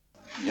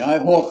Jeg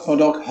håper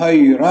dere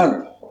hører.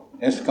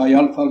 Jeg skal i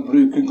alle fall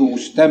bruke god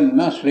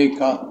stemme, slik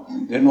at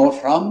det når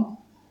fram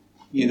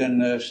i den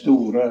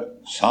store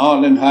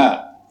salen her.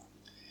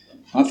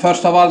 Men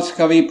først av alt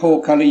skal vi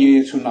påkalle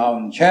Jesu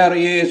navn. Kjære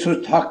Jesus,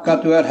 takk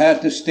at du er her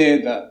til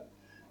stede.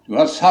 Du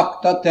har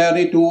sagt at der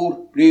ditt ord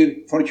blir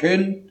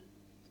forkynt,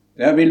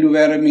 der vil du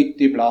være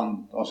midt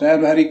iblant. Og så er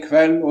du her i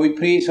kveld, og vi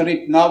priser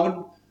ditt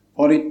navn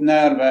for ditt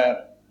nærvær.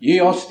 Gi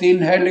oss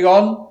din hellige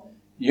ånd.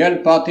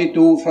 Hjelp at ditt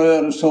ord fra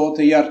øre så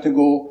til hjertet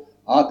gå,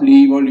 at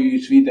liv og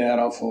lys vi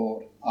derav får.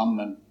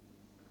 Amen.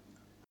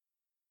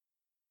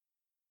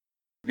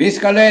 Vi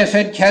skal lese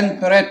en kjent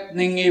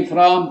beretning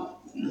fra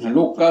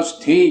Lukas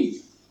 10,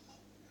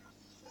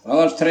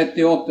 fra vers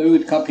 38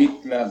 ut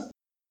kapitlet.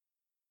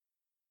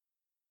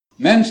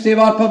 Mens de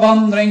var på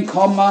vandring,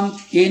 kom han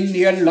inn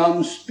i en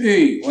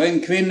landsby, og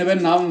en kvinne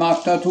ved navn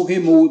Martha tok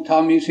imot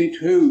ham i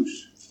sitt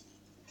hus.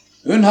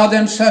 Hun hadde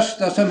en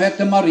søster som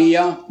hette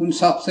Maria. Hun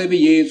satte seg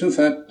ved Jesu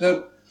føtter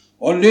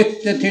og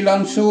lyttet til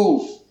hans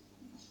ord.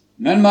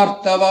 Men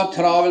Martha var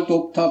travelt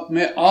opptatt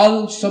med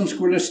alt som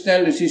skulle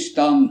stelles i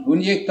stand.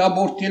 Hun gikk da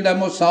bort til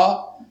dem og sa,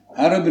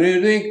 Herre,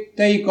 bryr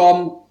deg ikke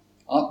om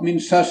at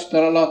min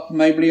søster har latt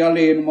meg bli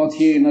alene om å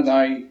tjene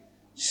deg.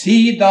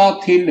 Si da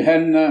til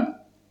henne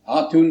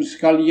at hun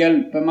skal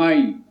hjelpe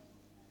meg.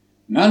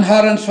 Men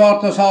Herren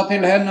svarte og sa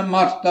til henne,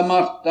 Martha,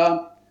 Martha,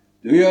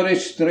 du gjør et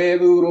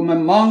strev uro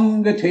med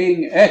mange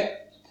ting.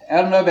 Ett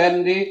er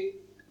nødvendig.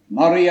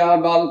 Maria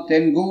har valgt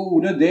en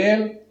gode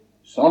del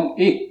som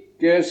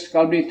ikke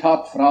skal bli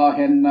tatt fra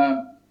henne.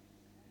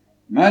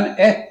 Men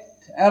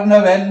ett er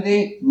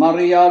nødvendig.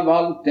 Maria har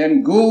valgt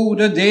en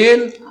gode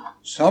del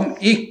som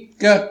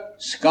ikke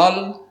skal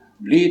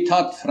bli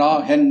tatt fra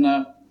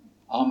henne.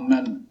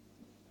 Amen.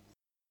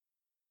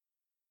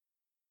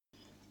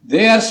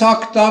 Det er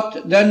sagt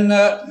at denne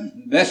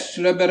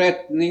vesle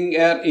beretning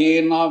er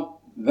en av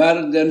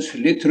verdens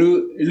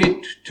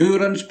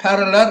litteraturens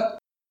perler,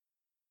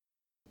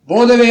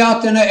 både ved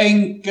at den er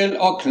enkel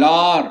og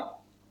klar,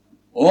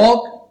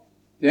 og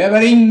det er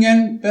vel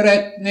ingen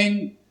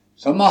beretning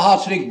som har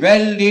hatt slik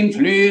veldig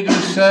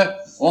innflytelse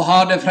og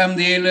har det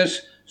fremdeles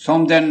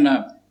som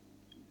denne.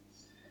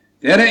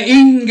 Det er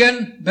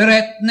ingen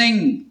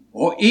beretning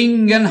og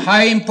ingen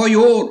heim på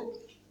jord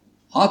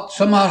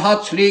som har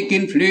hatt slik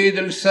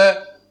innflytelse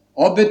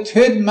og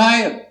betydd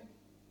mer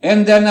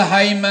enn denne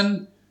heimen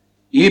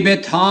i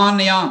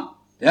Betania,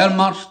 der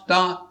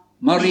Martha,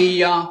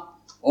 Maria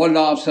og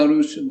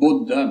Lazarus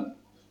bodde.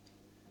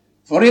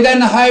 For i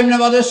denne heimen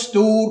var det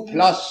stor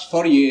plass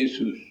for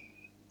Jesus.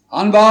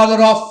 Han var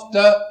der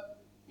ofte,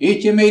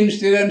 ikke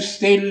minst i den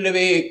stille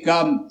veka.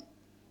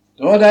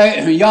 Da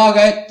de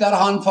jaget etter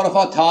han for å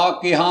få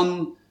tak i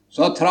han,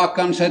 så trakk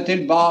han seg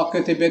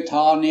tilbake til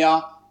Betania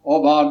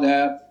og var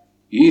der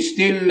i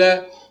stille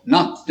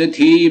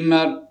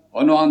nattetimer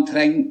og når han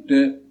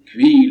trengte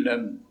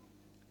hvilen.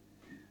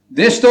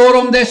 Det står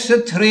om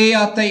disse tre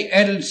at de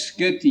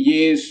elsket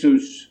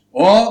Jesus,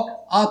 og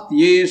at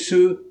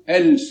Jesus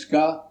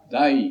elsket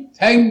deg.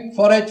 Tenk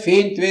for et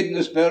fint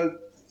vitnesbyrd.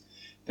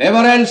 De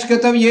var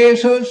elsket av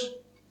Jesus,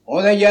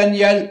 og de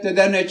gjengjeldte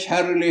denne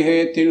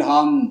kjærlighet til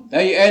ham.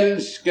 De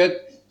elsket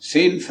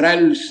sin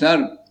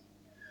frelser.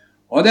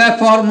 Og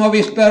derfor må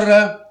vi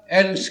spørre,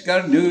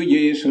 elsker du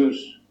Jesus?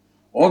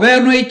 Og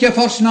vær nå ikke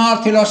for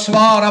snar til å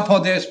svare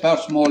på det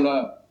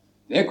spørsmålet.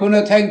 Det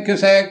kunne tenke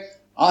seg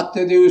at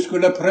du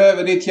skulle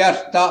prøve ditt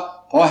hjerte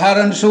på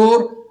Herrens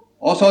ord,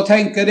 og så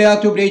tenker det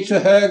at du blir ikke så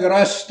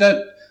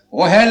høyrøstet,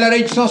 og heller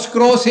ikke så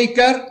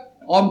skråsikker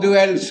om du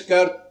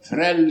elsker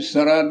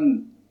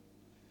frelseren.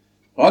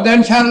 Og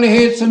den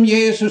kjærlighet som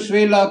Jesus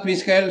vil at vi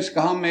skal elske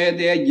ham med,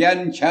 det er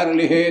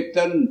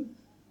gjenkjærligheten,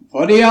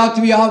 fordi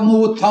at vi har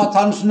mottatt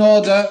hans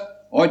nåde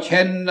og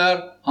kjenner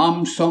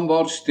ham som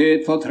vår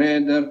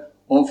stedfortreder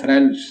og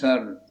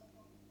frelser.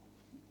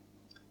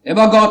 Det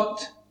var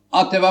godt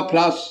at det var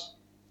plass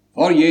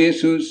for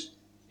Jesus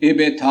i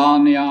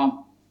Betania.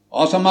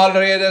 Og som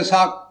allerede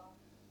sagt,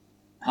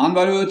 han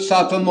var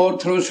utsatt for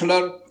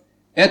mordtrusler,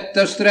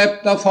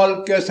 etterstrebt av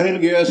folkets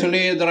religiøse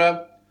ledere,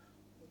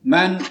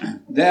 men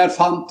der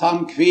fant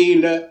han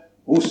hvile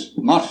hos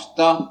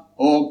Martha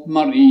og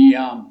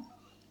Maria.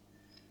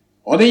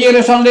 Og det gir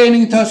oss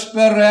anledning til å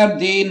spørre, er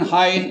din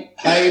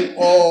heim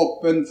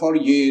åpen for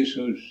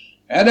Jesus?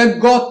 Er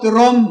det godt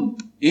rom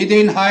i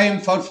din heim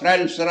for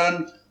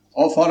frelseren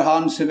og for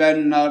hans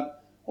venner?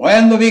 Og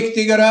enda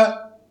viktigere,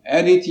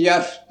 er ditt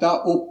hjerte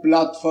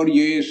opplatt for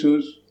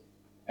Jesus?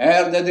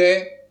 Er det det?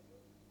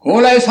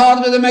 Hvordan har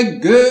du det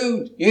med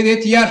Gud i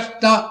ditt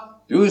hjerte,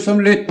 du som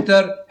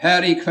lytter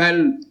her i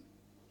kveld?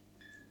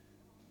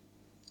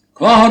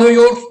 Hva har du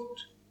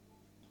gjort?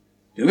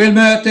 Du vil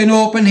møte en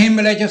åpen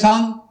himmel, ikke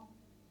sant?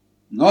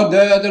 Når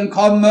døden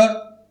kommer,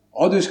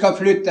 og du skal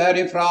flytte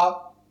herifra.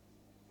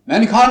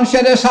 Men kanskje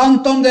er det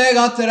sant om deg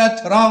at det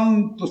er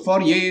trangt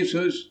for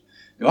Jesus.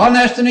 Du har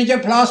nesten ikke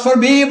plass for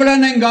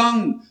Bibelen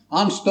engang.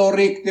 Han står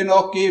riktig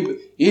nok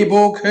i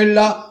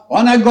bokhylla, og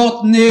han er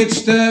godt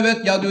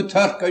nedstøvet. Ja, du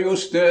tørker jo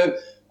støv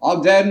av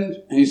den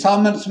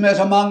sammen med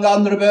så mange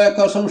andre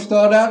bøker som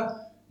står der.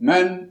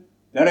 Men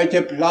Det er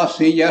ikke plass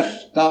i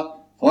hjertet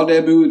for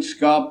det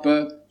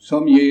budskapet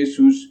som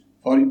Jesus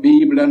for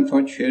Bibelen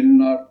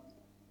forkynner.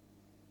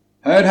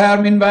 Hør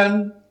her, min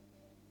venn.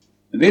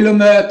 Vil du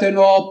møte en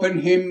åpen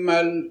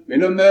himmel,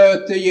 vil du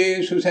møte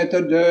Jesus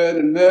etter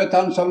døden, møte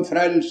han som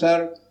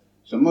frelser,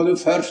 så må du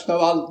først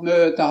av alt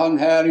møte han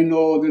her i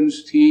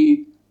nådens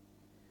tid.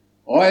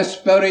 Og jeg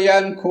spør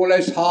igjen,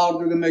 hvordan har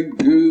du det med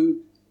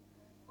Gud?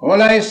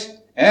 Hvordan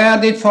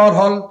er ditt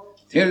forhold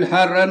til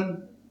Herren?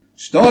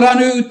 Står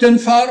han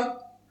utenfor,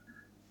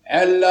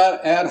 eller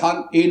er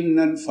han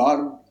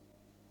innenfor?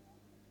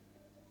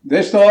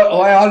 Det står,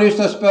 og jeg har lyst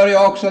til å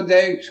spørre også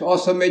deg,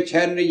 som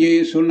kjenner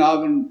Jesu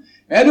navn.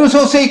 Er du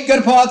så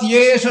sikker på at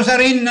Jesus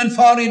er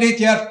innenfor i ditt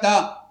hjerte?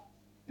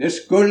 Det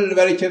skulle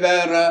vel ikke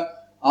være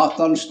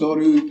at han står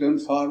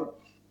utenfor.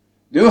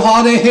 Du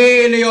har det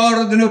hele i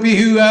orden oppi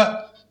huet.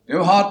 Du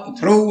har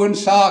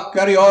troens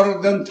saker i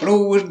orden,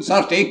 troens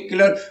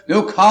artikler.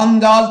 Du kan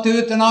det alt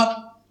utenat.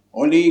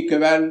 Og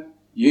likevel,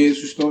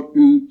 Jesus står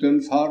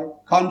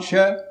utenfor.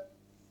 Kanskje?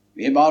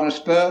 Vi bare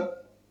spør.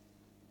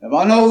 Det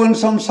var noen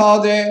som sa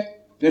det.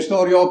 Det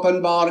står i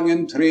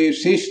Åpenbaringen 3,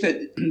 siste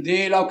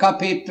del av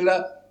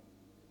kapittelet.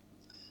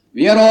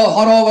 Vi har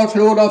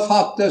overflod og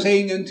fattes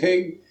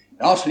ingenting.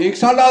 Ja, slik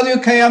sa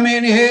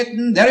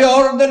Laodikea-menigheten. Det er i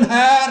orden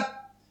her.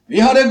 Vi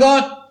har det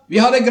godt, vi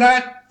har det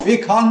greit, vi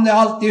kan det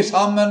alltid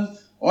sammen.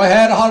 Og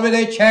her har vi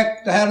det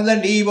kjekt, og her er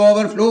det liv og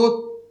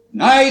overflod.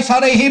 Nei, sa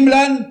det i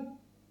himmelen.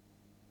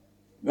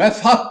 Du er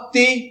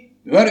fattig,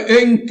 du er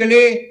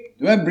ynkelig,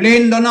 du er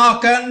blind og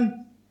naken.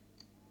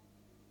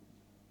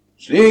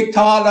 Slik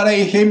taler det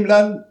i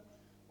himmelen.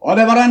 Og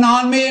det var en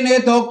annen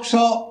menighet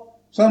også,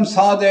 som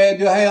sa det,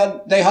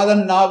 de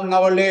hadde navn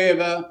av å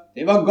leve.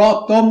 De var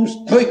godt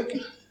omtrykt.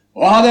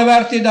 Og hadde det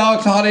vært i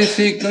dag, så hadde det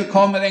sikkert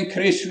kommet en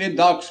kristelig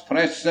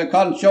dagspresse,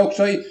 kanskje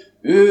også i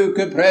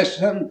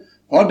ukepressen,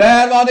 for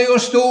der var det jo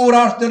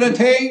storartede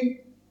ting.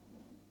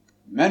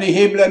 Men i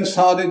himmelen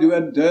sa de, du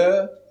er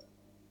død.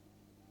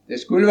 Det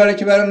skulle vel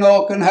ikke være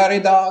noen her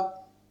i dag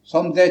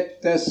som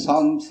dette er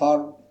sant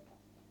for.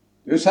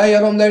 Du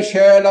sier om deg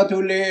selv at du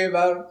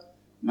lever,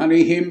 men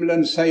i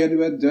himmelen sier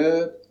du er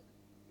død.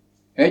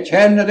 Jeg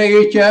kjenner deg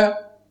ikke.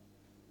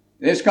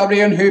 Det skal bli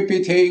en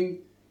hyppig ting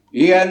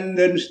i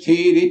endens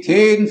tid, i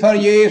tiden for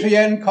Jesu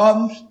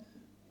gjenkomst,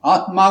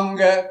 at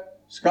mange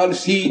skal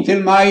si til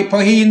meg på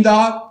hin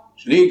dag,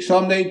 slik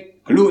som de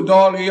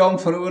dårlige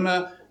jomfruene,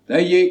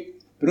 de gikk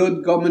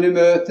brudgommen i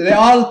møte. Det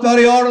alt var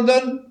i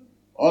orden,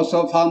 og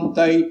så fant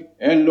de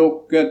en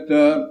lukket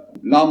dør,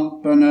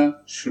 lampene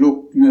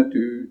sluknet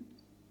ut.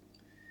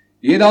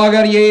 I dag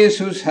er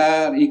Jesus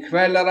her, i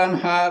kveld er han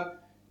her,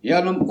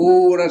 gjennom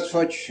ordets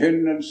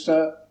forkynnelse,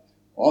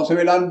 og så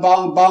vil han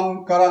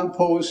banker han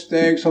på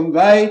steg som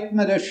vet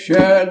med det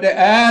selv. Det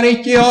er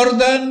ikke i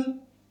orden.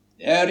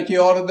 Det er ikke i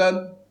orden.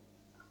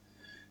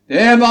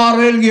 Det er bare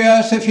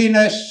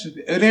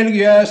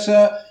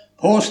religiøse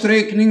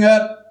påstrykninger.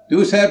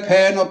 Du ser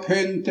pen og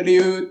pyntelig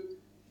ut,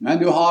 men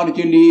du har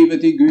ikke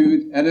livet i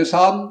Gud. Er det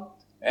sant?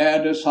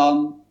 Er det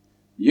sant?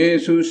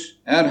 Jesus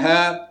er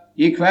her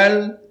i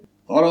kveld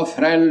for å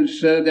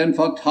frelse den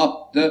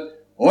fortappte,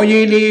 og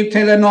gi liv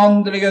til den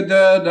åndelige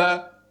døde,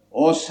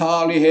 og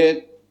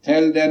salighet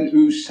til den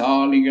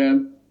usalige.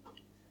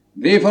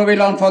 Derfor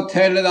vil han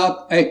fortelle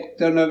at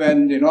etter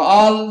nødvendig, når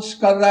alt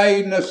skal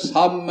regnes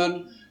sammen,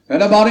 så er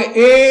det bare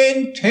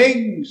én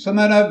ting som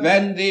er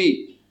nødvendig,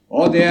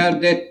 og det er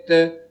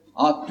dette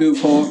at du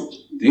får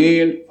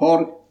del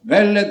for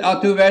at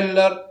du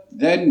velger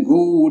den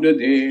gode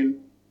del.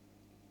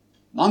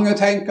 Mange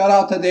tenker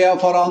at det er å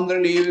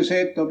forandre livet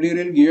sitt og bli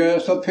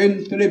religiøs og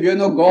pyntelig,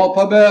 begynne å gå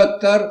på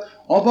bøter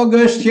og på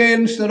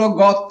gudstjenester, og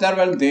godt er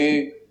vel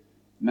det.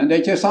 Men det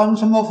er ikke sånn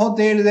som å få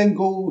del i den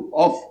gode,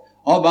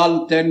 og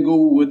valgt den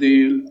gode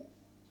del.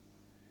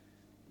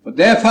 For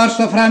det er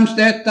først og fremst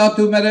dette at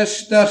du med det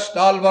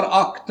største alvor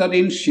akter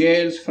din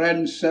sjels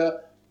frelse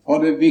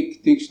for det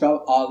viktigste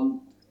av alt.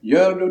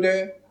 Gjør du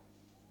det?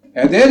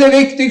 Er det det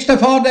viktigste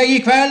for deg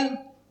i kveld?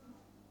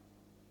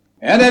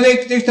 Er det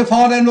viktigste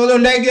for deg når du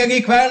legger deg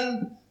i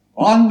kveld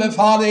og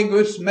anbefaler deg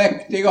Guds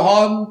mektige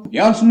hånd,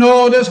 i hans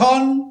nådes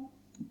hånd,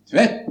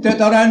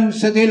 tvettet og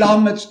renset i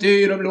lammets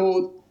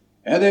dyreblod?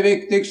 Er det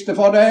viktigste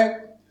for deg?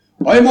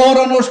 Og i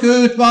morgen når du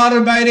skal ut på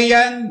arbeid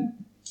igjen,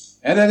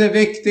 er det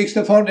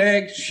viktigste for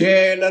deg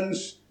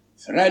sjelens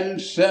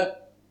frelse,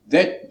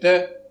 dette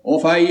å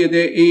få eie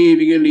det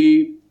evige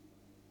liv?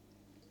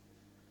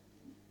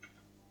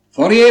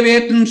 For i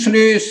evighetens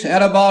lys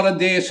er det bare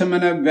det som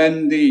er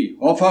nødvendig,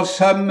 og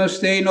forsømmes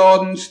det i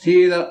nådens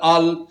tid er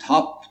alt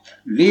tapt,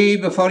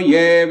 livet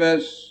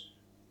forgjeves.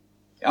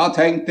 Ja,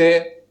 tenk det.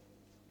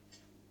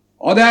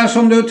 Og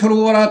dersom du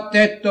tror at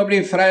dette å bli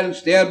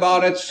frelst, det er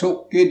bare et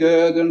sukk i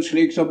døden,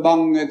 slik som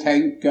mange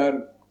tenker.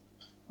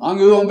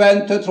 Mange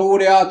uomvendte tror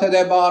de at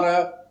det er bare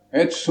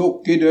et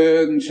sukk i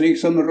døden, slik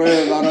som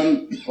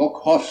røveren på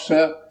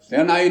korset.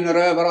 Den ene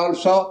røver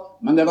altså,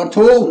 men det var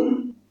to.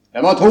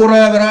 Det var to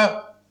røvere.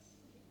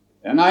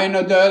 Den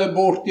ene døde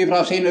bort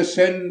ifra sine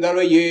synder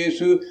ved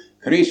Jesu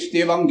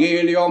Kristi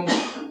evangelium,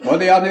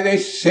 fordi han i de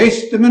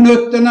siste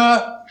minuttene,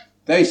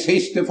 de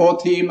siste få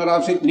timer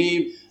av sitt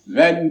liv,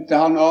 vendte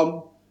han om,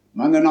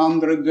 men den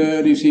andre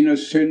døde i sine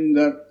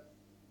synder.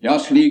 Ja,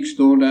 slik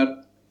står det.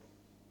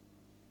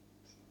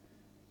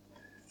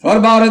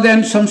 For bare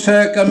den som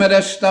søker med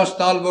det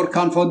største alvor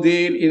kan få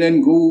del i den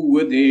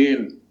gode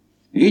del.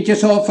 Ikke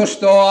så å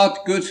forstå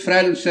at Guds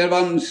frelse er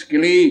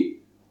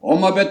vanskelig, og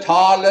må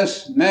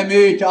betales med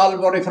mye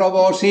alvor fra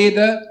vår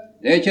side.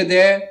 Det er ikke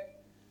det.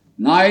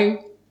 Nei,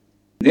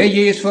 det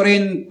gis for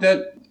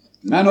intet,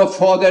 men å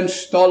få den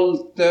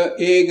stolte,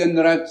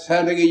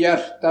 egenrettferdige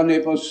hjertet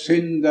ned på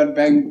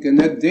synderbenken,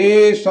 det er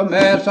det som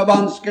er så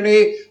vanskelig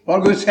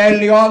for Guds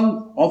hellige ånd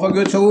og for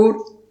Guds ord.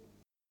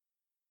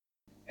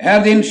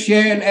 Er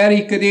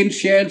ikke din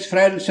sjels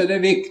frelse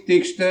det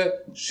viktigste,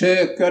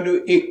 søker du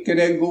ikke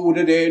den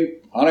gode del,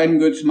 har en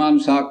Guds mann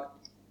sagt.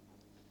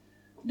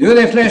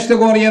 De fleste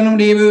går gjennom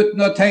livet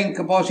uten å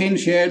tenke på sin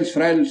sjels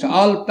frelse.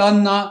 Alt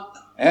annet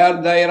er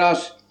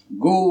deres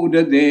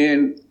gode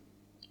del.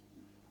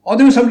 Og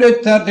du som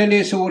lytter til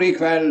disse ord i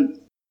kveld,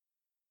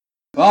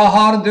 hva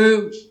har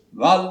du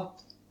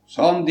valgt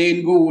som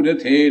din gode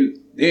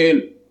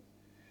del?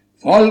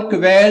 Folk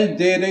vel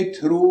det de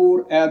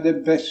tror er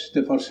det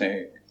beste for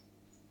seg.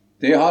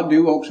 Det har du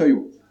også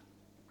gjort.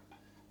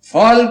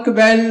 Folk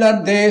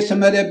velger det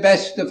som er det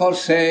beste for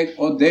seg,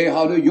 og det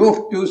har du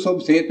gjort, du som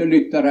sitter og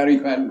lytter her i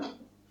kveld.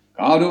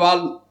 Hva har du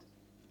valgt?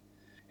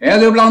 Er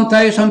du blant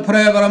deg som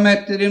prøver å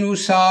mette din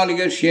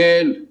usalige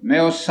sjel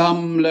med å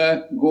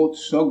samle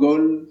gods og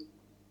gull?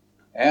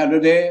 Er du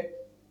det?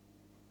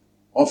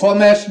 Og få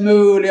mest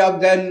mulig av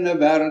denne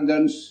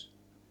verdens.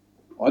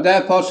 Og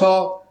derfor så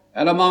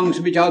er det mange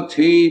som ikke har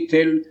tid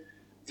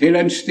til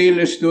en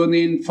stille stund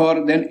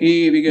innenfor den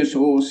eviges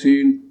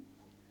åsyn.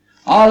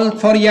 Alt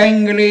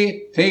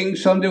forgjengelig ting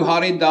som du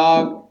har i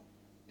dag,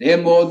 det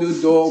må du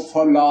dog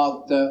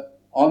forlate.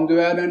 Om du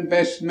er den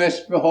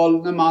mest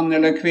beholdne mann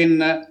eller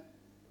kvinne,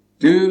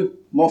 du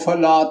må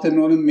forlate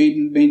når du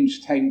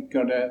minst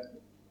tenker det.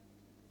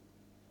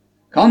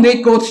 Kan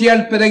ditt gods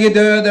hjelpe deg i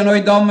døden og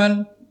i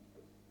dommen?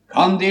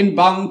 Kan din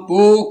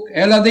bankbok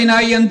eller din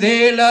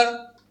eiendeler,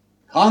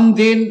 kan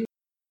dine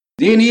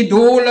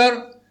idoler,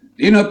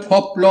 dine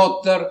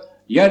poplåter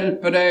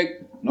hjelpe deg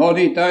når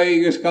ditt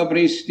øye skal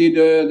briste i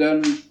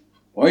døden,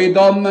 og i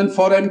dommen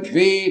for en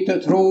hvite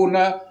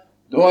trone,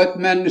 da et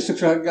menneske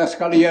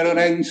skal gjøre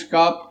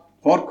regnskap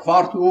for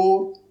hvert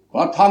ord,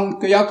 hver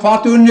tanke, ja,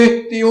 hvert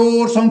unyttige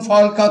ord som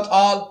folk har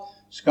talt,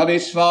 skal de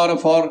svare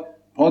for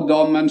på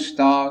dommens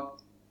dag.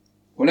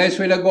 Hvordan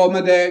vil det gå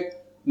med deg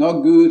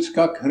når Gud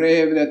skal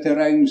kreve det til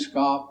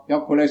regnskap? Ja,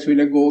 hvordan vil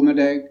det gå med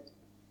deg?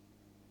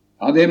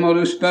 Ja, det må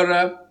du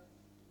spørre.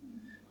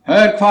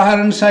 Hør hva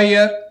Herren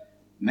sier.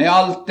 Med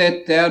alt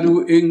dette er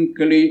du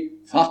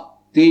ynkelig,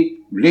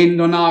 fattig,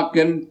 blind og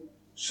naken.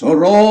 Så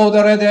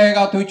råder jeg deg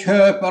at du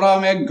kjøper av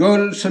meg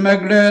gull som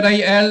er glødet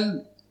i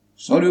eld,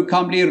 så du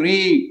kan bli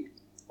rik,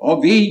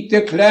 og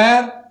hvite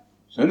klær,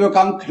 så du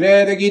kan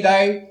kle deg i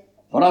deg,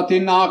 for at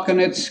din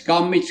nakenhets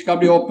skam ikke skal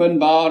bli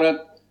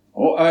åpenbaret,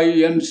 og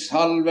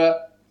øyensalve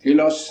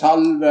til å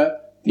salve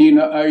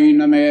dine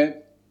øyne med.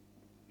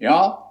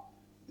 Ja,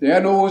 det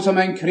er noe som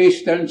en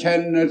kristen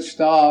kjenner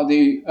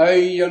stadig,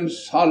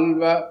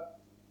 øyensalve.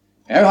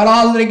 Jeg har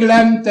aldri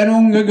glemt den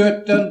unge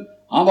gutten,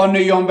 han var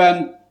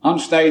nyomvendt, han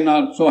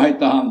Steinar, så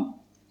heter han.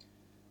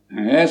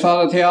 Jeg sa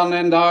det til han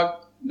en dag,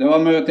 det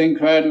var møte en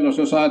kveld, og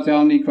så sa jeg til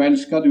han, i kveld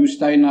skal du,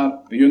 Steinar,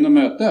 begynne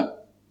møte.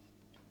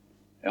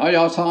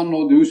 Ja, sa han,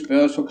 når du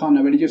spør, så kan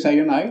jeg vel ikke si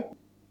nei.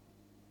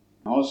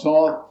 Og så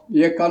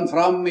gikk han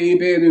fram i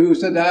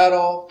bedehuset der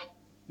og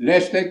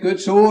leste et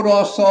Guds ord,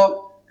 og så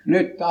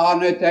knyttet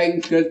han et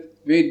enkelt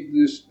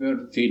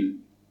vitnesbyrd til.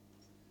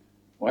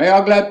 Og jeg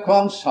har glemt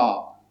hva han sa,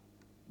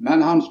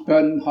 men hans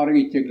bønn har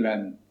jeg ikke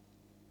glemt.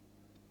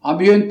 Han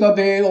begynte å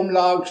be om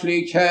lag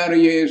slik, kjære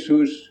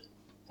Jesus,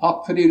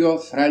 takk fordi du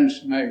har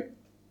frelst meg.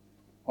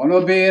 Og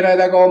nå ber jeg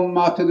deg om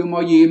at du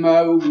må gi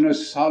meg øynene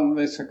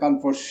salve så jeg kan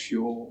få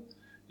se.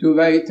 Du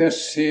vet, jeg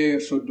ser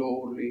så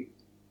dårlig.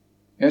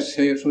 Jeg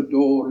ser så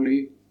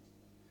dårlig.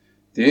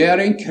 Det er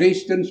en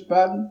kristens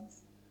bønn.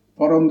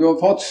 For om du har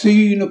fått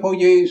syne på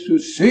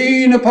Jesus,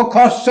 syne på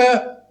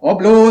korset og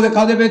blodet,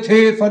 hva det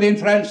betyr for din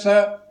frelse,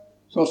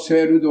 så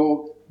ser du da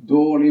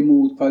dårlig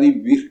mot hva de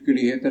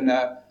virkeligheten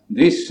er.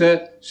 Disse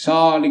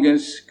salige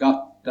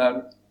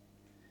skatter.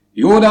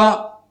 Jo da,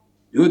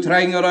 du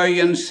trenger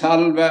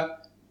øyensalve,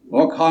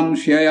 og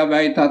kanskje jeg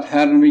vet at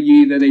Herren vil gi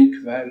deg det i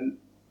kveld.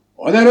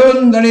 Og det er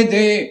underlig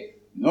det,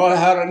 når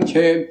Herren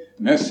kommer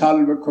med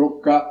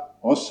salvekrukka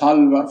og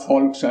salver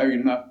folks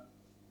øyne.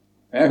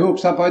 Jeg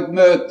husker på et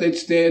møte et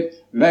sted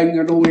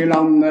lenger nord i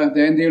landet,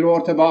 det er en del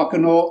år tilbake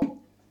nå.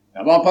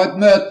 Jeg var på et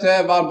møte,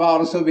 var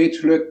bare så vidt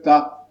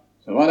sluttet.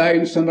 Så var det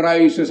en som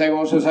reiser seg,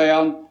 og så sier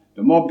han,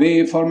 du må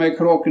be for meg,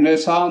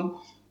 Kråkenes, sa han.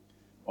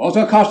 Og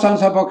så kastet han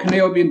seg på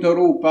kne og begynte å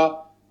rope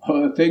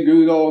til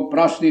Gud, og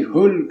brast i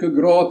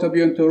hulkegråt og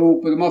begynte å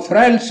rope, du må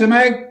frelse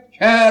meg,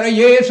 kjære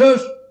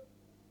Jesus.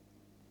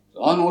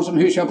 Så var det noen som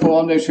hysja på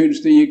han, de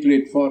syntes det gikk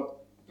litt for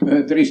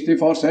dristig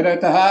for seg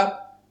dette her.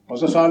 Og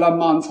så sa la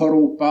mann få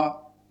rope.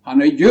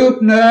 Han er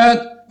djup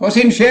nød på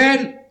sin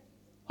sjel.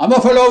 Han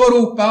må få lov å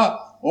rope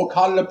og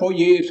kalle på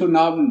Jesu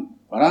navn,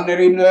 for han er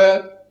i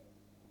nød.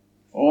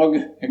 Og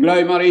jeg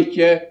glemmer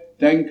ikke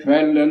den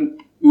kvelden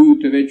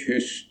ute ved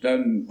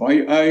kysten, på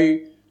ei øy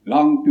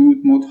langt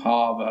ut mot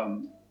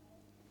havet.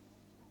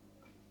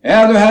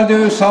 Er du her,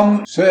 du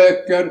som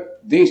søker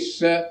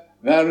disse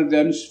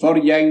verdens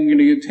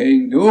forgjengelige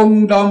ting, du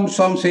ungdom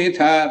som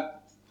sitter her?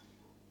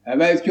 Jeg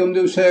vet ikke om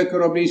du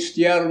søker å bli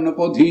stjerne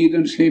på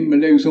tidens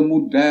himmel, det er jo så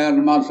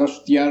moderne med altså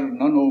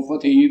stjerner nå for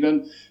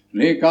tiden,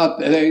 slik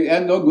at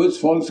enda Guds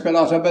folk skal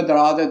la seg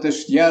bedra dette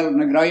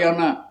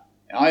stjernegreierne.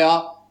 Ja,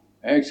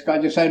 jeg skal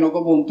ikke si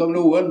noe vondt om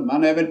noen,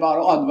 men jeg vil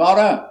bare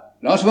advare.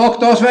 La oss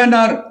vokte oss,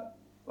 venner,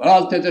 for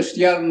alt dette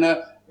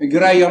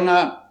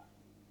stjernegreierne.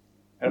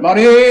 Det er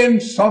bare en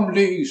som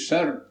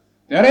lyser.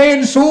 Det er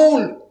en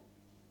sol,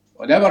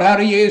 og det var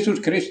Herre Jesus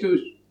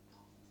Kristus.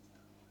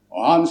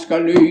 Og han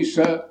skal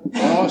lyse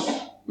for oss.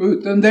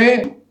 Uten det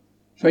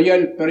så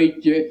hjelper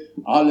ikke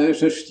alle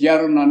disse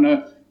stjernene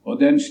og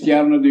den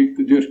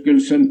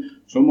stjernedyrkelsen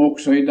som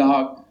også i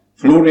dag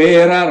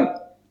florerer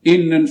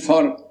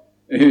innenfor,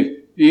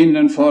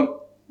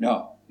 ja,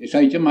 jeg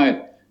sier ikke mer,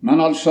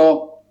 men altså,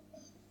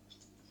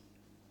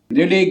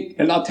 det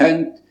ligger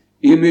latent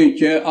i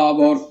mye av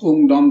vår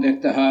ungdom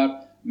dette her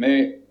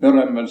med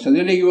berømmelse.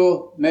 Det ligger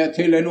jo med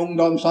til en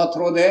ungdom som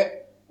tror det,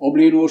 og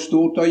blir noe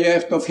stort og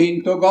gjevt og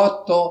fint og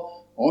godt,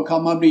 og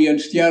kan man bli en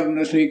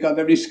stjerne slik at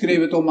det blir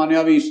skrevet om man i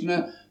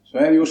avisene, så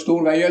er det jo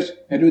storveies.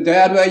 Er du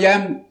der du er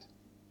gjemt?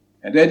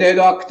 Er det det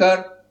du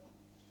akter?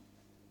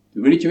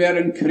 Du vil ikke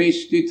være en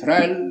Kristi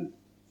trell,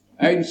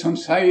 en som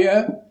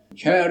sier,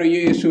 kjære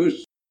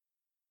Jesus,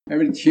 jeg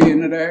vil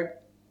tjene deg.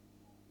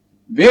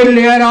 Vil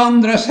jeg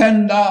andre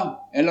sende,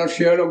 eller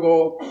selv å gå?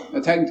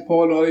 Jeg tenkte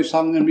på det i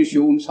sangen,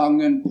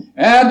 misjonssangen.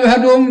 Er du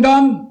her,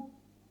 ungdom?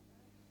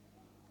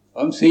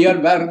 Han sier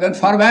verden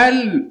farvel,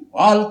 og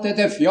alt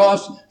dette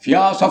fjas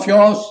og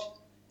fjås.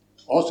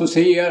 Og så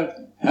sier,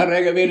 Herre,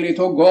 jeg er villig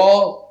til å gå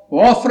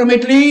og offre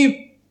mitt liv,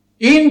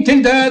 inntil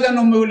døden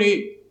om mulig,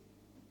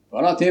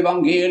 for at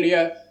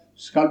evangeliet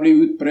skal bli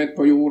utbredt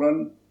på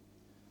jorden.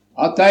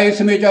 At de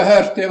som ikke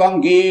har hørt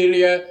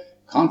evangeliet,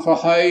 kan få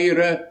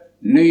høre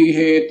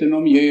nyheten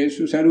om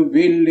Jesus. Er du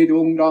villig,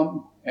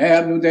 ungdom?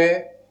 Er du det?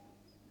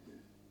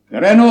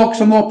 Det er noe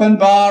som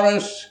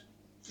åpenbares.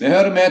 Det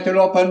hører med til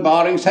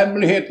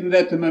åpenbaringshemmeligheten,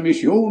 dette med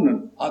misjonen,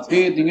 at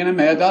hedningene er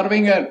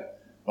medarvinger,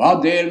 var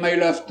del med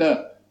i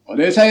løftet. Og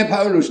det sier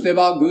Paulus, det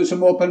var Gud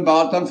som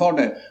åpenbarte han for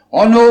det.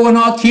 Og noen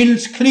har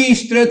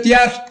tilklistret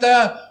hjerte,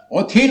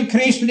 og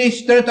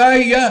tilklistret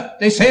øye,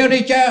 de ser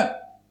det ikke,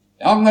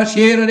 de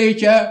engasjerer det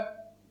ikke.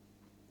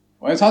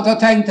 Og jeg satt og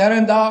tenkte her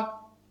en dag,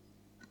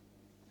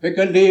 fikk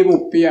jeg leve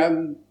opp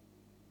igjen,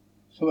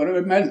 så var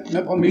det meldt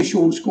meg på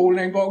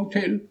misjonsskolen en gang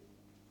til.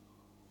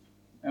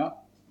 Ja.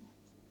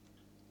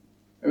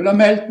 Jeg vil ha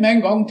meldt meg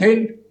en gang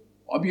til,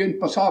 og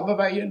begynt på samme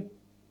veien.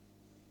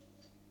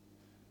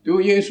 Du,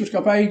 Jesus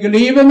skal få eie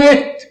livet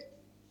mitt.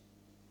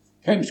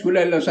 Hvem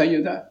skulle ellers si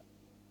det?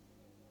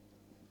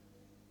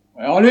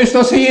 Og jeg har lyst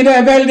til å si det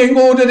er veldig en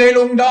gode del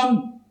ungdom,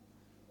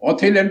 og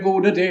til en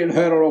gode del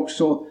hører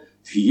også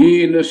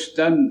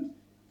tjenesten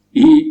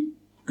i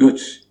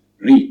Guds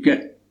rike.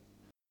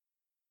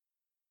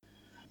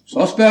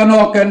 Så spør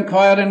noen,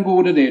 hva er den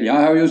gode del? Jeg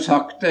har jo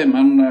sagt det,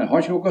 men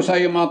har ikke noe å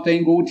si om at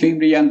en god ting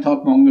blir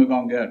gjentatt mange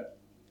ganger.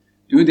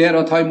 Du, det er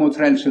å ta imot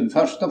frelsen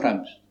først og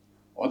fremst.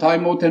 Og ta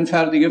imot den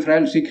ferdige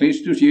frelse i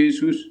Kristus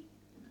Jesus.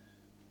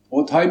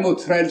 Og ta imot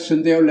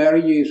frelsen, det å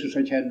lære Jesus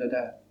å kjenne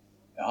det.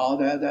 Ja,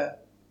 det er det.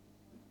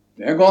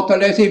 Det er godt å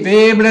lese i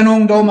Bibelen,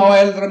 ungdom og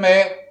eldre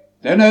med.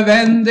 Det er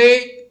nødvendig.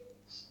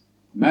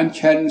 Men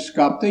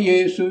kjennskap til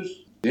Jesus,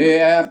 det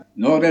er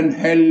når den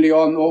hellige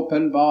ånd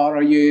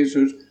åpenbarer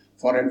Jesus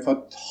for en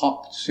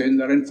fortapt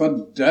synder, en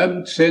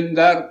fordømt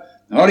synder.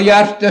 Når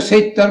hjertet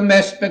sitter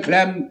mest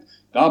beklemt,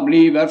 da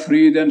bliver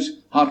frydens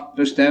hardt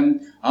bestemt,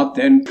 at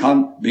den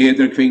kan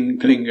bedre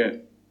klinge.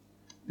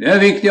 Det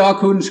er viktig å ha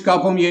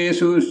kunnskap om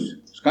Jesus.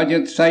 Skal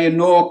ikke si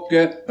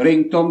noe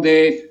ringt om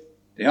det.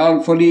 Det er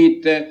alt for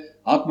lite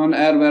at man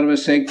erverver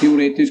seg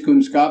teoretisk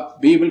kunnskap,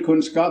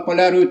 bibelkunnskap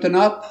og lærer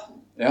utenat.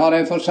 Det har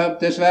jeg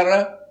forsømt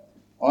dessverre.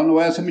 Og nå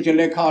er det så mye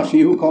lekkasje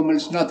i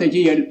hukommelsen at det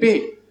ikke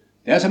hjelper.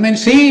 Det er som en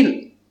sil.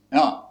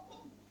 Ja,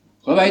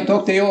 så vet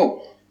dere det jo.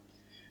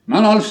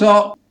 Men altså,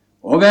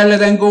 å velge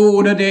den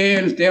gode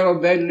del, det er å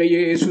velge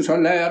Jesus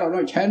og lære han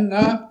å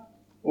kjenne.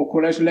 Og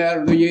hvordan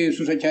lærer du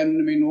Jesus å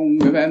kjenne, min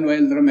unge venn og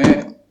eldre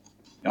med?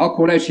 Ja,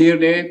 hvordan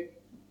skjer det?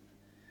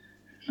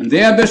 Men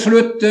det er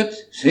besluttet,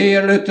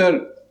 sier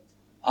Luther,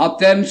 at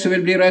den som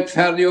vil bli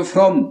rettferdig og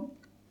from,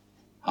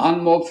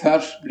 han må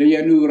først bli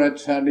en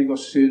urettferdig og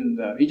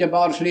synder. Ikke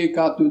bare slik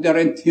at du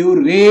der en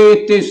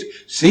teoretisk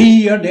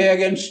sier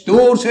deg en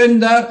stor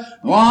synder,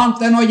 noe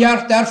annet enn å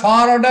hjertet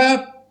erfarer det.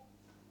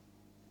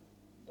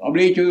 Da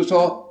blir ikke du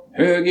så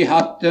høy i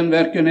hatten,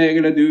 hverken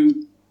jeg eller du.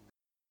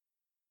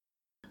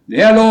 Det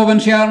er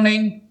lovens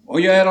gjerning,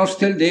 å gjøre oss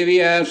til det vi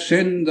er,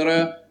 syndere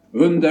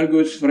under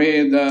Guds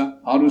frede.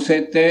 Har du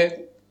sett det?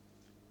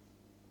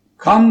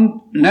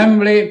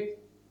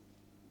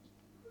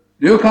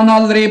 Du kan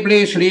aldri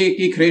bli slik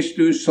i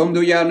Kristus som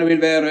du gjerne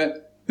vil være,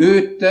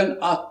 uten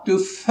at du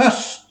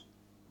først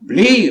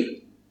blir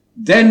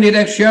den i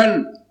deg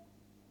selv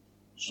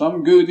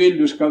som Gud vil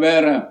du skal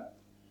være.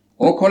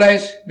 Og hvordan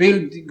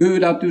vil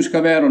Gud at du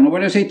skal være? Nå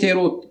vil jeg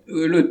sitere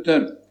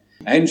Luther.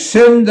 En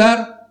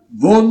synder,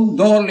 vond,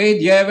 dårlig,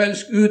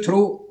 djevelsk,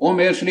 utro og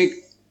mer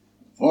slikt.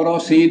 For å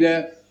si det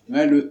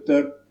med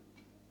Luther,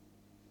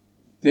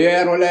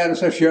 det å lære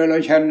seg selv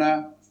å kjenne.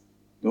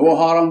 Da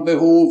har han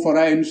behov for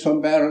en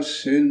som bærer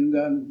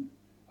synden,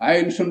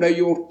 en som ble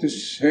gjort til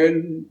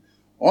synd,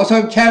 og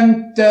som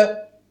kjente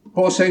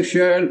på seg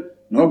selv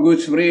når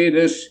Guds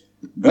vredes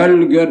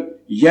bølger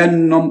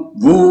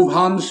gjennomvov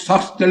hans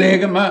sarte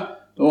legeme,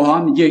 da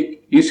han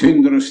gikk i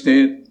synderes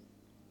sted.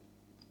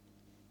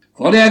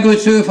 For det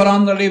Guds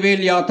uforanderlige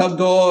vilje at av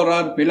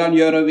dårer vil han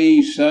gjøre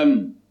vise,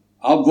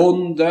 av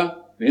vonde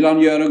vil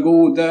han gjøre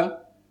gode,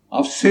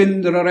 av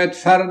syndere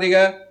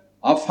rettferdige,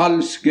 av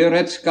falske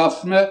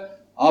rettskaffende,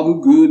 av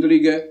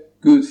ugudelige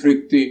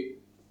gudfryktig.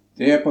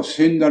 Det på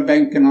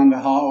synderbenken han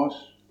vil ha oss.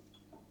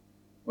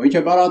 Og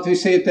ikke bare at vi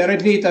sitter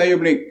et lite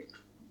øyeblikk,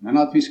 men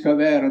at vi skal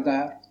være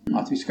der.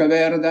 At vi skal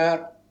være der.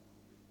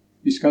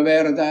 Vi skal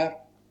være der.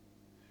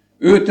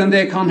 Uten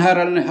det kan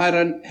Herren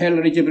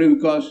heller ikke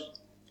bruke oss.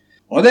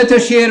 Og dette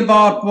skjer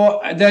bare på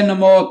denne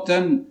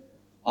måten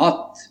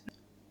at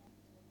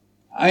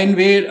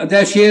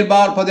det skjer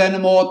bare på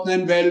denne måten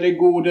en veldig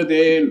gode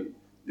del.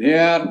 Det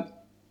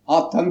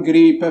at han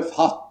griper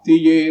fatt i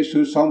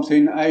Jesus som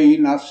sin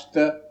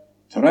eneste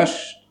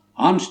trøst.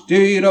 Hans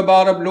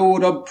dyrebare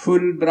blod og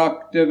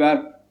fullbrakte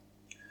verk.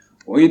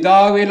 Og i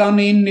dag vil han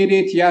inn i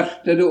ditt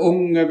hjerte, du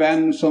unge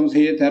venn som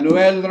sitter, du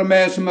eldre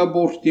med som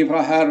borte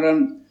fra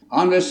Herren.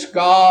 Han vil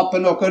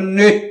skape noe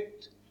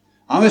nytt.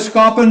 Han vil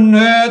skape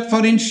nød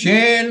for din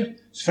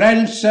sjels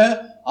frelse,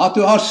 at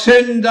du har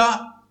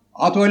syndet,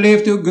 at du har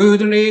levd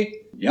ugudelig.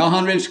 Ja,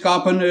 han vil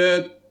skape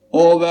nød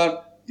over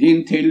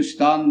din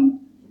tilstand.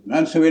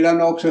 Men så vil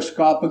han også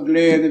skape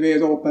glede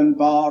ved å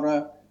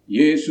åpenbare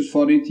Jesus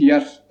for ditt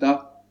hjerte,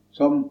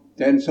 som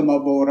den som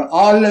har båret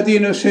alle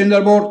dine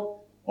synder bort,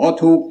 og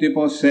tok de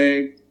på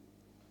seg.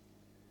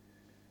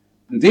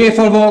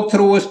 Derfor våg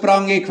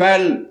troesprang i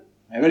kveld.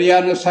 Jeg vil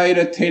gjerne si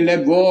det til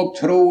deg, våg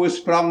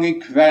troesprang i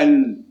kveld.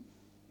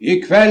 I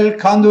kveld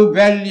kan du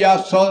velge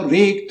så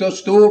rikt og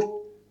stort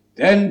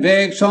den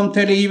veg som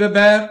til livet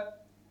bær.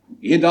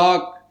 I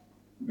dag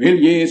vil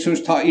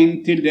Jesus ta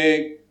inn til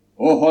deg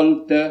og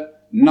holde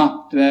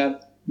nattverd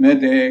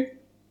med deg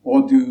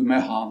og du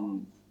med ham.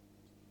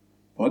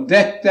 For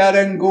dette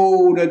den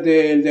gode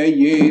del, det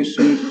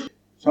Jesus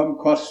som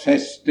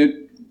korsfestet,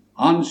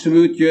 han som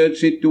utgjød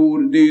sitt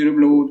dyre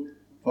blod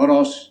for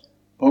oss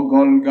på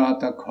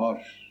Golgata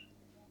kors.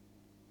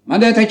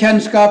 Men dette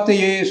kjennskap til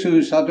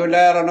Jesus, at du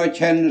lærer han å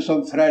kjenne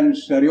som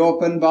frelser i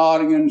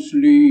åpenbaringens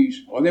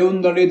lys. Og det er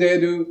underlig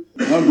det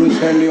når Guds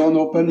hellige ånd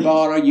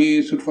åpenbarer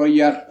Jesus for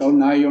hjertet, og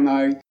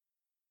nei,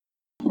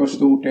 hvor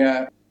stort det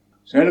er.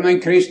 Selv om en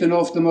kristen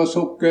ofte må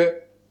sukke,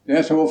 det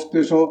er så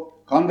ofte så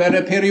kan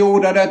være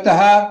perioder dette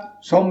her,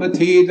 somme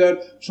tider,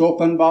 så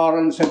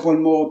åpenbarer han seg på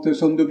en måte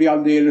som du blir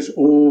aldeles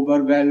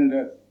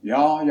overveldet.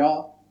 Ja,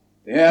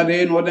 det er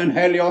det når den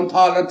hellige ånd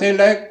taler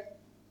til deg,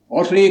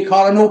 og slik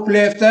har han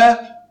opplevd det.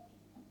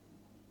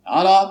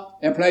 Ja da,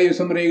 jeg pleier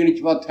som regel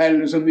ikke å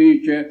fortelle så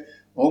mye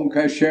om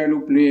hva jeg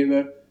selv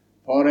opplever,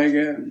 for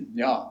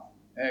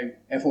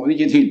jeg får det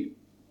ikke til.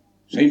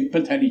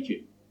 Simpelthen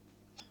ikke.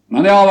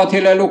 Men det av og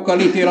til jeg lukker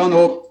litt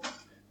opp.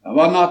 Det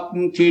var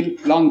natten til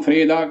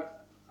langfredag.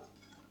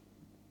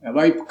 Jeg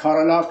var i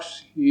Karalaks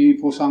i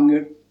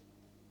Porsanger.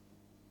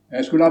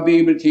 Jeg skulle ha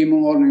bibeltime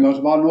om morgenen, og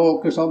så var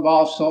noe som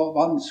var så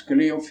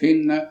vanskelig å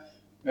finne.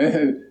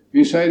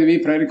 Vi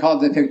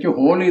predikanter fikk ikke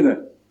hål i det.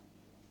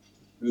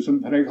 Du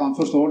som predikant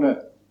forstår det.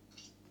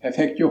 Jeg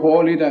fikk ikke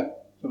hål i det.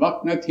 Så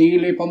vaknet jeg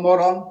tidlig på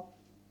morgenen,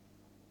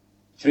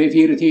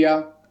 3-4 tida,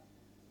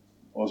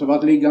 og så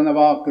var jeg liggende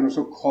vaken, og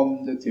så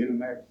kom det til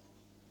meg.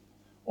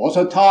 Og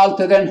så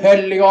talte den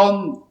hellige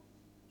ånd,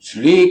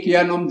 slik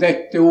gjennom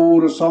dette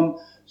ordet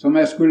som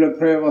jeg skulle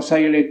prøve å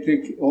si litt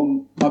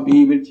om av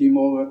bibeltime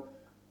over.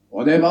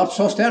 Og det var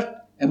så sterkt.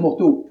 Jeg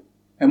måtte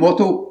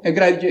opp.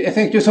 Jeg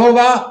fikk ikke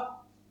sove.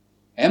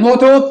 Jeg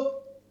måtte opp.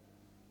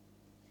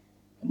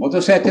 Jeg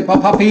måtte sette på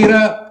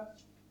papiret.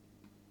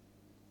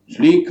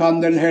 Slik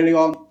kan den hellige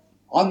ånd.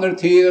 Andre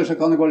tider så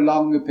kan det gå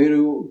lange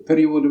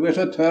perioder. Du er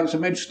så tørr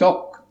som en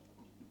stokk.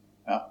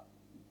 Ja.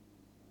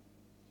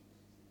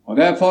 Og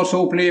derfor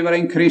så opplever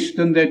en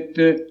kristen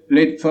dette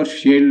litt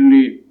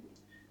forskjellig.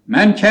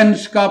 Men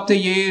kjennskap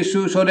til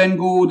Jesus og den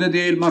gode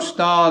del må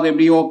stadig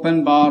bli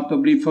åpenbart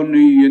og bli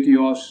fornyet i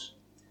oss,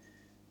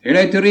 til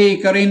et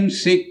rikere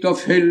innsikt og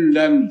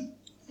fylde,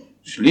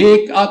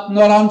 slik at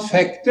når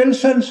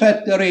anfektelsen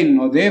setter inn,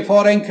 og det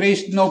får en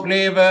kristen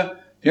oppleve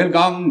til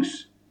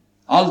gangs,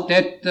 alt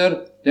etter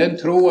den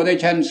tro og det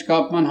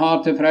kjennskap man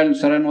har til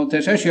frelseren og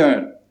til seg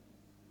selv.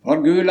 For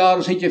Gud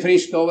lar oss ikke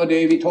friste over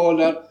det vi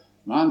tåler,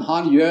 men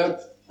han gjør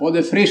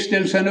både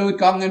fristelsen og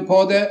utgangen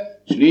på det,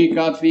 slik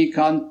at vi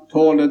kan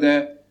tåle det.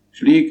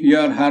 Slik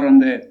gjør Herren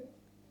det.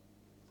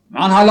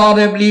 Men han lar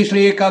det bli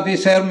slik at vi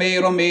ser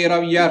mer og mer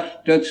av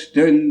hjertets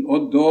stund,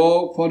 og da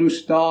får du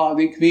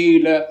stadig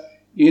hvile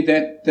i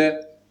dette,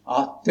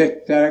 at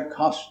dette er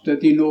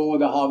kastet i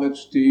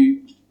nådehavets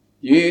dyp.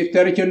 Gitt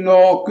er ikke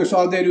noe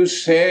så av det du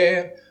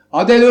ser,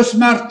 av det du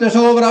smertes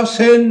over av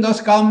synd og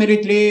skam i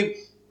ditt liv,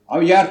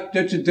 av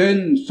hjertets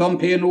dønn, som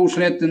Per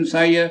Nordsletten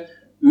sier,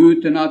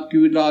 uten at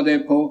Gud la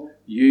det på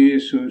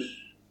Jesus.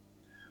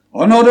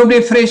 Og når du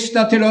blir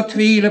fristet til å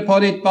tvile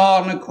på ditt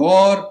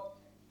barnekår,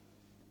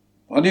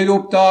 fordi du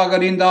oppdager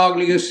din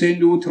daglige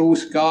synd og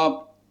utroskap,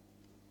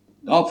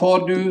 da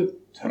får du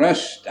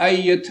trøst,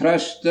 eie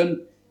trøsten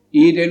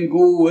i den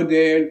gode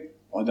del,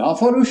 og da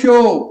får du se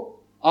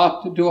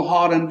at du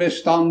har en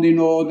bestandig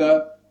nåde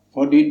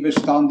for din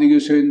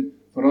bestandige synd,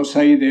 for å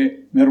si det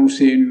med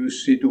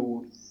Rosenius sitt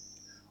ord.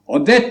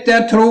 Og dette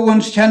er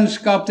troens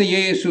kjennskap til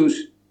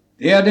Jesus.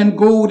 Det er den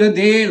gode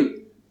del,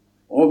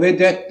 og ved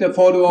dette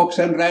får du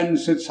også en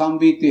renset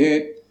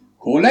samvittighet.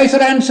 Hvordan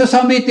renser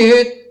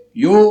samvittighet?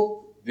 Jo,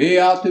 ved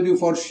at du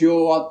får se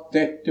at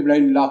dette ble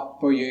lagt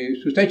på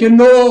Jesus. Det er ikke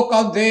noe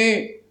av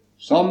det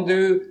som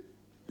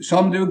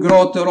du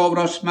gråter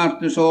over og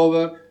smertes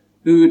over,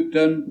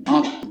 uten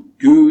at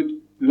Gud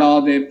la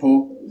det på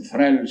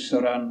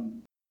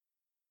frelseren.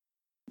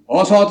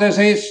 Og så til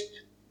sist,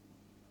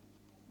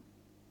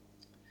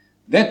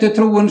 dette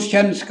troens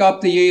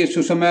kjennskap til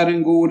Jesus som er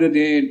en gode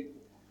del,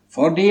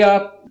 fordi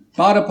at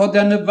bare på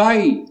denne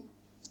vei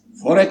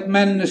får et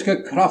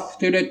menneske kraft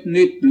til et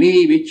nytt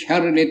liv i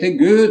kjærlighet til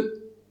Gud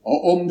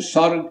og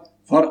omsorg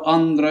for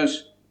andres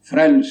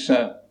frelse.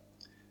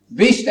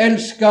 Visst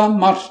elsket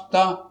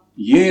Martha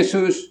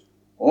Jesus,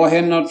 og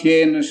hennes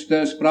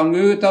tjeneste sprang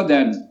ut av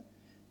den,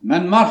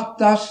 men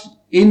Marthas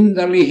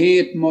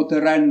inderlighet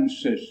måtte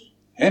renses.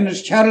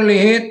 Hennes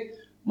kjærlighet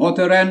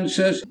måtte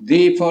renses,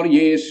 det for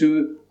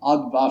Jesu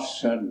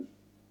advarsel.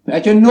 Det er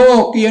ikke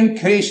noe i en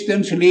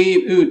kristens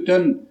liv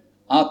uten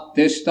at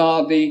det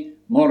stadig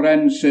må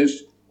renses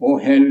og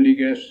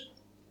helliges.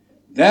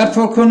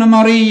 Derfor kunne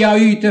Maria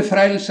yte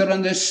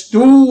frelseren det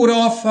store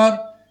offer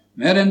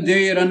med den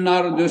dyre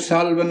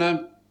nardusalvene,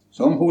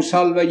 som hun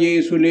salva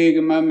Jesu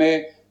legeme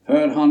med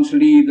før hans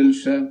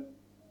lidelse.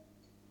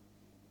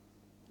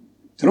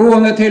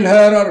 Troende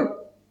tilhører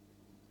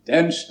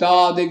den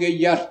stadige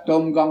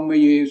hjerteomgang med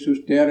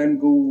Jesus. Det er en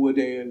god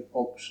del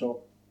også.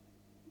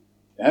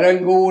 Det er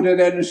en god del,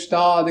 den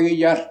stadige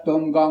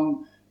hjerteomgang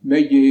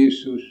med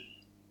Jesus.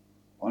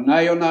 Og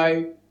nei,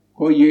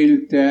 hvor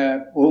gildt det er,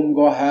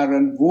 omgå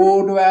Herren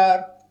hvor du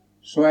er,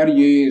 så er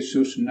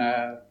Jesus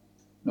nær.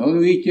 Når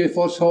du ikke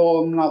får sove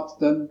om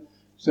natten,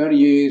 så er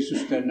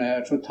Jesus der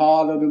nær, så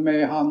taler du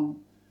med ham.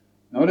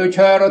 Når du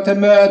kjører til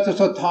møte,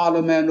 så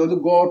taler du med ham. Når du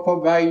går på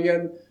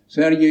veien,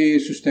 så er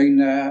Jesus deg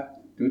nær.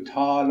 Du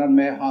taler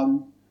med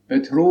ham,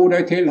 betro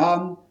deg til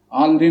ham,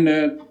 all din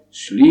nød.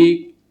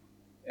 Slik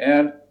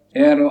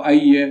er å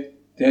eie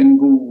den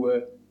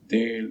gode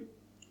del.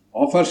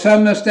 Og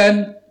forsømmes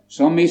den,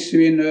 så mister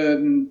vi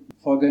nøden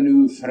for den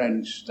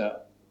ufrelste.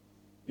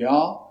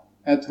 Ja,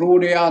 jeg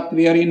tror det at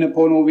vi er inne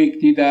på noe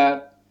viktig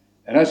der.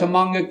 Det er så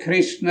mange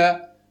kristne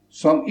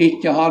som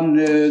ikke har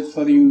nød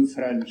for de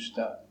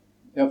ufrelste.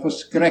 Det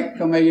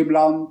forskrekker meg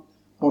iblant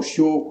å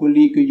se hvor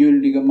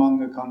likegyldige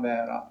mange kan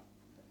være.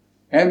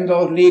 Enda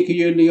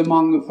likegyldige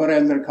mange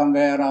foreldre kan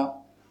være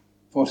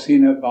for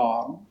sine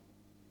barn,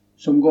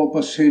 som går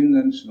på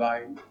syndens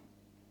vei.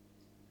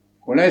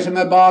 Hvordan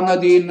er barna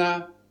dine?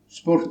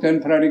 Spurte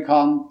en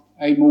predikant,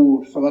 ei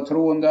mor som var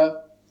troende.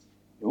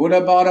 Jo, det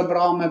er bare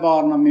bra med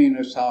barna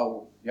mine, sa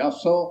hun.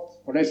 Jaså,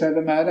 hvordan er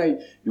det med deg?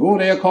 Jo,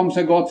 de har kommet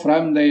seg godt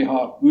frem, de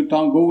har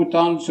god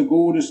utdannelse,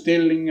 gode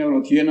stillinger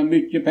og tjener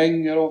mye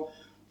penger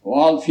og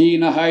alt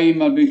fine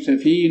heimer, bygd seg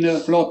fine,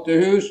 flotte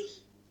hus.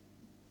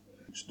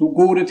 Stod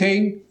gode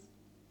ting.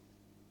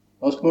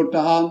 Og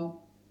spurte han,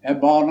 er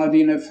barna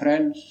dine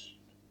frelst?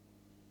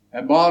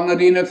 Er barna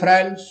dine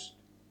frelst?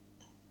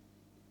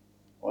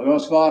 Og da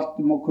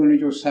svarte man, kunne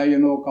ikke si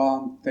noe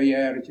annet, det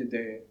er ikke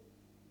det.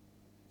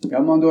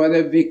 Ja, men da er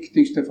det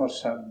viktigste for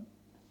sønn.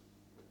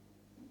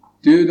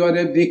 Da er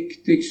det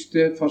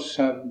viktigste for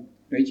sønn,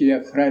 det ikke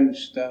er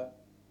frelste.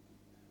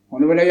 Og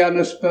nå vil jeg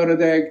gjerne spørre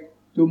deg,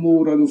 du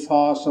mor og du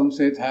far som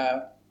sitter her,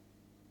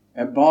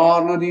 er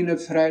barna dine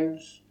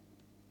frelst?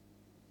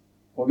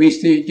 Og hvis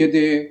det ikke er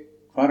det,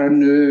 hva er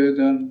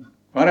nøden?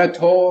 Hva er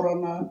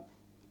tårene?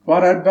 Hva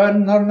er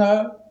bønnerne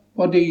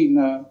for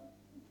dine?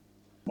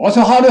 Og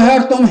så har du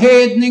hørt om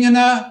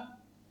hedningene,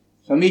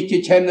 som ikke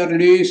kjenner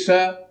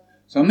lyset,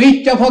 som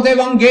ikke har fått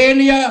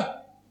evangeliet.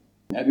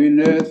 Er du i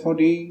nød for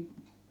de?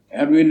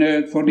 Er du i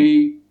nød for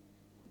de?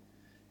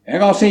 Jeg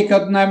har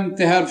sikkert nevnt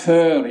det her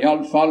før, i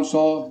alle fall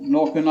så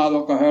noen av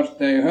dere har hørt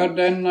det. Jeg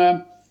hørte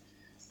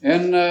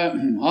en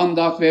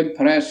andakt ved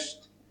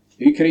prest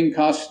i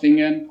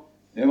kringkastingen.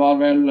 Det var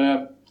vel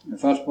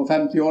først på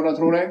 50-åra,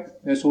 tror jeg.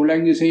 Det er så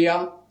lenge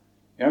siden.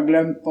 Jeg har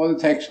glemt både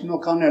teksten og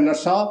hva han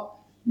ellers sa.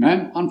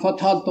 Men han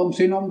fortalte om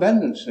sin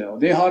omvendelse,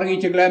 og det har jeg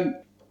ikke glemt.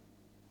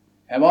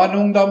 Jeg var en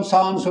ungdom,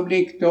 sa han, som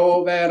likte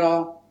å være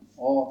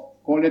og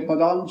gå litt på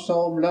dans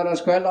om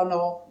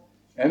lørdagskveldene.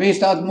 Jeg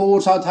visste at mor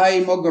satt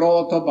hjemme og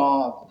gråt og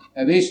bad.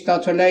 Jeg visste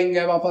at så lenge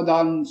jeg var på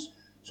dans,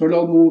 så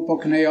lå mor på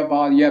kne og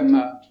bad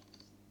hjemme.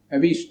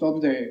 Jeg visste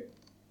om det.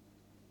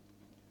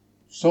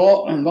 Så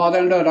var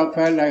det en lørdag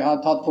kveld, jeg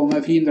hadde tatt på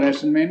meg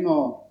findressen min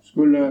og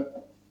skulle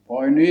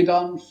på en ny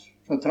dans.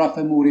 Så traff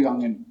jeg mor i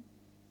gangen.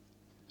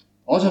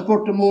 Og så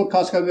spurte mor,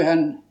 hva skal vi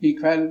hen i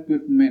kveld,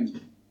 gutten min?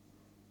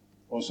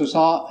 Og så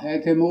sa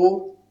jeg til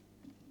mor,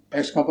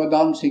 jeg skal på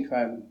dans i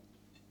kveld.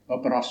 Og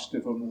braste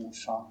for mor,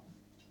 sa han.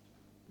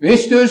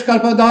 Hvis du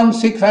skal på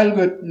dans i kveld,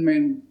 gutten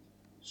min,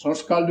 så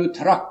skal du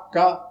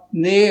trakke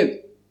ned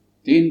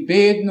din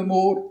bedende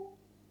mor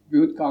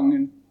ved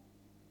utgangen.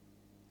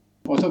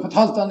 Og så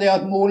fortalte han det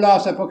at mor la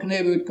seg på kne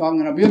ved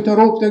utgangen og begynte å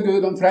rope til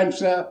Gud om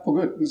frelse på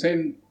gutten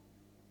sin.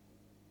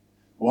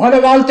 Hun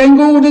hadde valgt en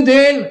gode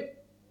del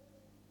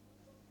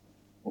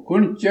og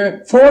kunne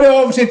ikke få det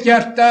over sitt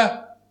hjerte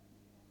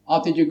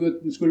at ikke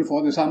gutten skulle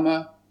få det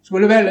samme,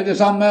 skulle velge det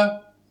samme.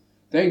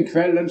 Den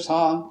kvelden, sa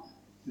han,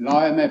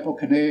 la jeg meg på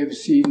kne ved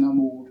siden av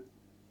mor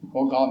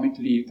og ga mitt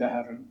liv til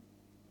Herren.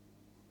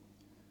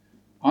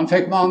 Han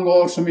fikk mange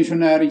år som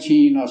misjonær i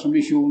Kina, som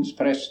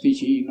misjonsprest i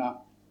Kina.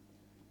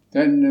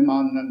 Denne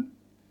mannen,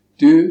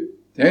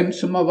 den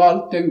som har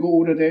valgt en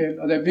gode del,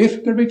 og det er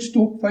virkelig blitt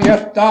stort for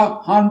hjertet,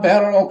 han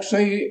bærer også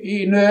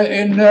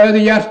en nød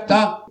i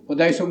hjertet på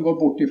de som går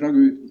bort ifra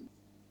Gud.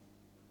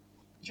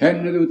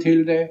 Kjenner du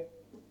til det?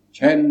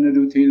 Kjenner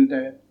du til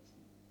det?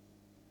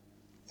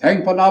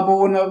 Tenk på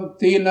naboene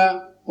dine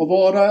og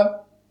våre,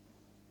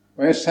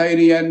 og jeg sier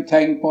det igjen,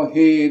 tenk på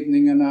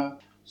hedningene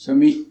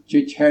som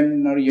ikke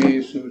kjenner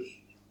Jesus.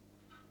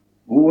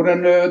 Hvor er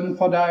nøden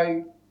for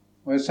deg?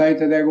 Og jeg sier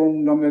til deg,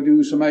 ungdom, det er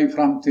du som er i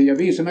fremtiden.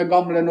 Vi som er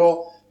gamle nå,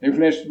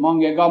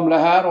 mange er gamle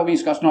her, og vi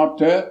skal snart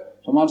dø,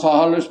 som han sa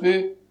Hallesby.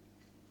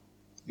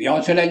 Vi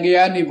har ikke lenge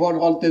igjen i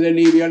forhold til det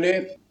liv vi har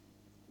levd.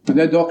 Men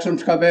det er dere som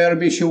skal bære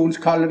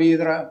misjonskall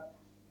videre.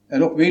 Er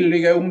dere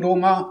villige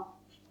ungdommer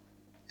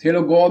til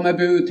å gå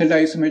med bud til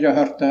de som ikke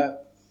har hørt det?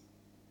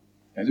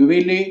 Er du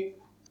villig?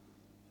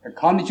 Jeg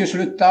kan ikke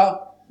slutte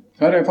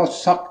før jeg får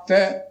sagt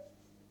det.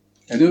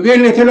 Er du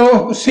villig til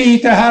å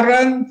si til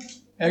Herren,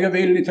 jeg er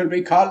villig til å bli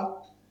kalt.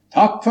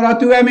 Takk for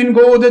at du er min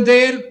gode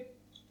del.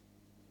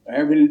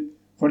 Jeg vil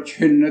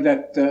forkynne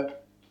dette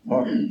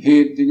for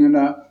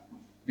hedningene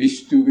hvis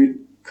du vil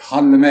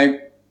kalle meg.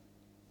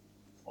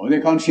 Og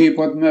det kan skje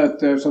på et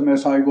møte, som jeg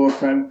sa i går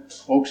kveld.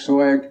 Også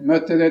jeg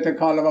møtte dette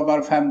kallet, var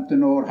bare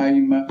 15 år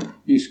hjemme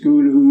i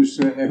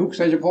skolehuset. Jeg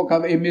husker ikke på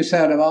hva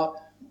emissær det var,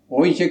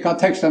 og ikke hva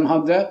teksten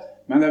hadde,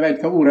 men jeg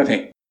vet hva ordet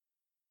fikk.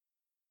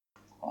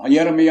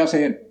 Jeremia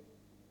sier,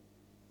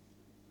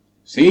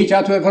 si ikke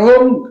at du er for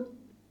ung,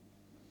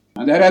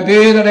 men det er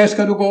bedre, det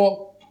skal du gå.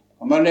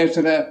 Og man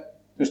leser det,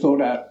 det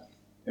står der.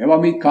 Det var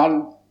mitt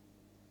kall.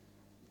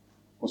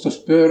 Og så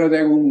spør jeg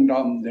deg,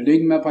 ungdom, det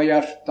ligger meg på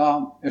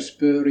hjertet, jeg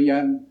spør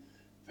igjen,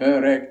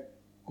 før jeg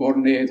går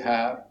ned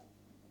her.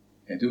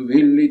 Er du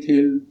villig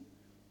til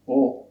å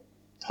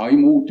ta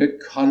imot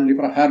et kall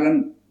fra Herren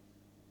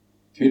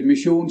til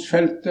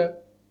misjonsfeltet?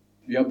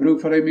 Vi har bruk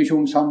for det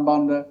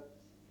misjonssambandet,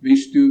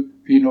 hvis du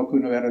finner å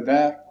kunne være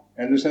der.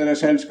 Ellers er det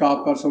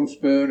selskaper som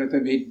spør etter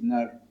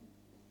vitner.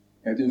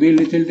 Er du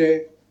villig til det?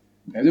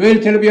 Er du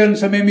villig til å begynne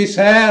som en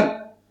misær?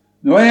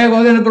 Nå er jeg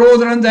og denne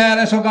broderen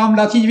der er så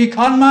gamle at vi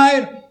kan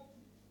mer.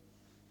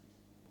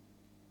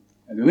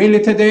 Er du villig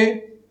til det?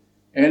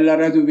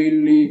 Eller er du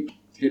villig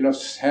til å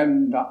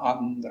sende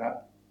andre?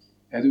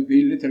 Er du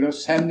villig til å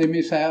sende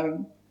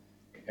misæren?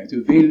 Er du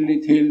villig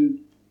til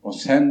å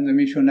sende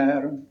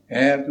misjonæren?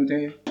 Er du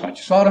det? Jeg kan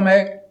ikke svare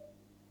meg.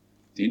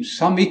 Din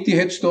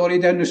samvittighet står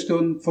i denne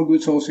stund for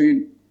Guds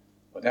åsyn.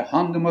 Og det er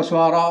han du må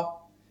svare.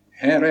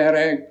 Her er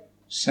jeg,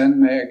 send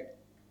meg.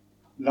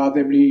 La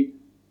det bli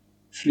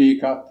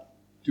slik at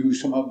du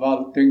som har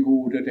valgt en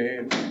gode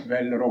del,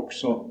 velger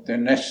også det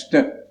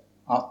neste,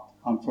 at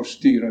han får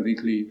styre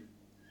ditt liv.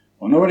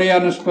 Og nå vil jeg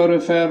gjerne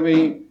spørre før vi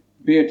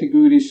ber til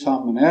Gud i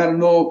sammen. Er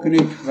det noen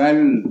i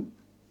kveld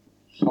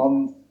som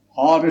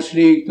har det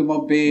slik du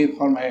må be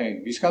for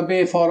meg? Vi skal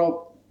be for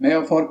oss, med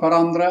og for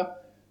hverandre.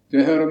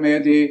 Det hører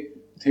med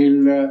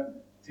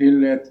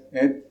til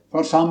et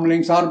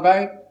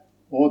forsamlingsarbeid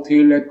og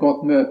til et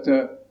godt møte.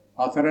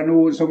 At det er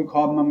noen som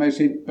kommer med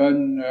sitt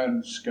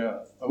bønnønske.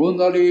 Og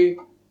underlig,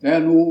 det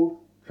er noe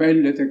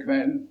kveld etter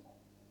kveld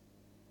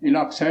i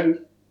Lakselv.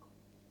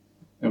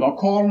 Det var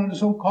kårene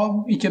som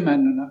kom, ikke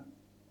mennene.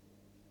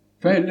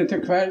 Kveld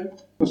etter kveld,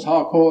 så sa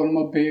kåren,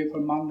 må be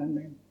for mannen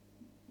min.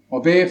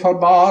 Må be for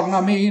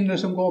barna mine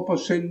som går på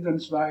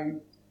syndens vei.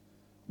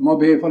 Må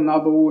be for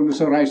naboene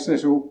som reiste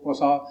seg opp og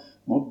sa,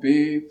 må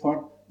be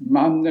for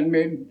mannen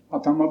min,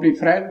 at han må bli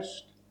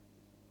frelst.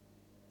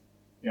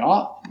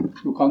 Ja,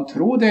 du kan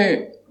tro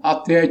det,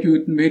 at det er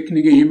ikke uten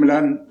virkning i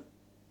himmelen,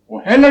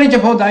 og heller ikke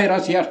på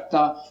deres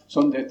hjerter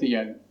som dette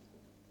gjelder.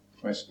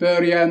 Og jeg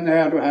spør igjen,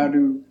 er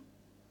du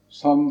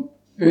som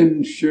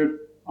ønsker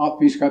at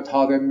vi skal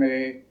ta det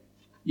med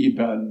i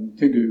bønn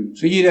til Gud,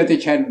 så gi det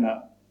til kjenne.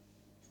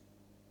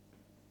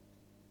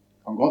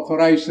 kan godt få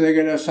reise deg,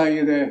 eller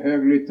si det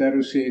høylytt der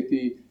du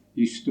sitter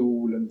i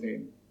stolen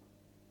din.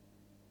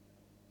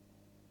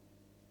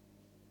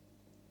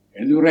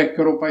 Eller du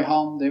rekker opp ei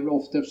hand, det er vel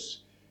ofte,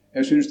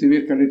 jeg synes det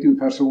virker litt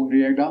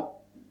upersonlig, jeg da.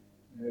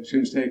 Jeg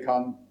synes jeg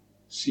kan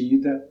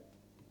si det.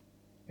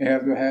 Er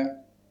du her?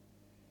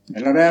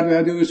 Eller er du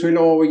her, du som vil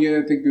overgi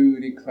det til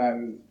Gud i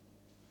kveld?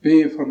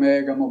 Be for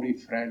meg om å bli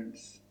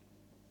frelst.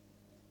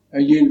 Det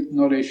er gildt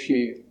når det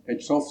skjer. Det er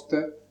ikke så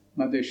ofte,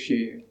 men det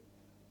skjer.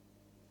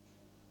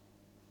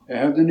 Jeg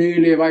hørte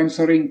nylig en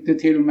som ringte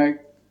til meg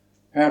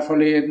her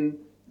forleden.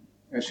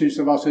 Jeg synes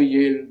det var så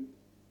gildt.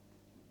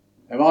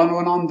 Det var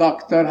noen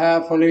andakter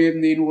her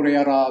forleden i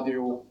Norea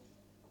Radio,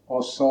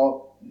 og så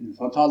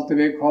fortalte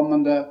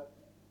vedkommende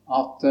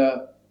at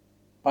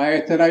på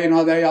etter en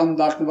av de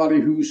andaktene var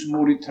det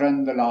husmor i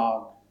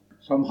Trøndelag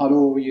som hadde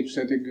overgitt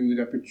seg til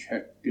Gud på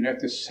kjøkken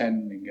etter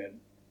sendingen.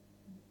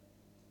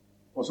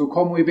 Og så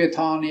kom hun i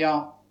Betania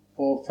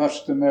på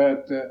første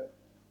møte,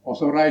 og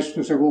så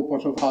reiste hun seg opp,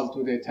 og så falt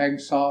hun det. Tenk,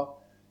 sa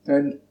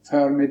den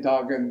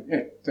formiddagen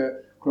etter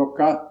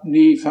klokka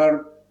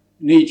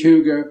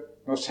 9:20,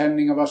 når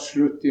sendingen var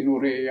slutt i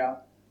Norea,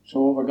 så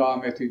overga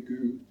jeg meg til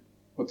Gud,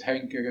 og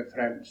tenk, jeg er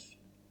frelst.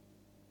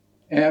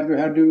 Er du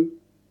her, du,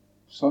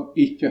 som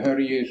ikke hører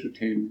Jesus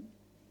til,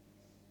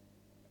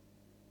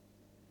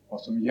 og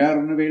som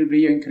gjerne vil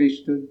bli en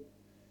kristen?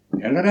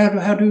 Eller er du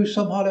her, du,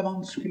 som har det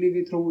vanskelig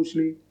i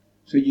trosliv?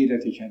 Så gi det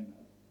til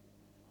kjenne.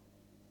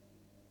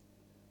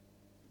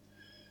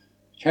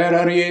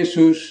 Kjære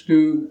Jesus,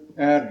 du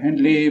er en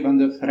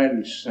levende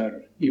frelser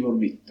i vår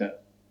midte.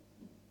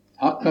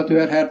 Takk at du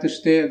er her til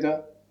stede,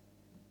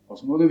 og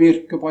så må du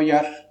virke på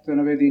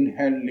hjertene ved din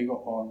hellige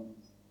hånd.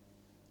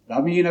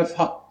 La mine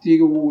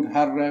fattige ord,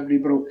 Herre, bli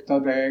brukt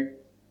av deg,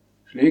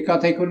 slik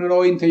at jeg kunne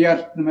nå inn til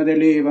hjertene med det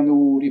levende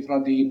ord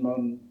ifra din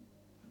munn.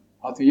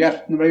 At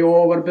hjertene ble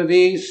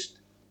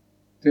overbevist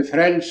til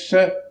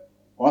frelse,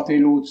 og at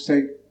de lot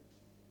seg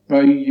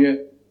bøye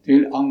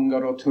til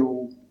anger og tro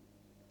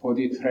på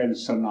ditt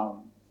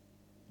frelsernavn.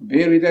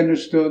 Ber vi denne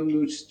stund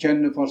du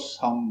kjenner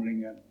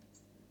forsamlingen.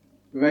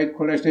 Du vet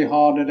hvordan de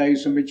har det, de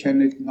som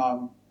bekjenner ditt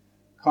navn.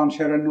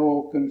 Kanskje er det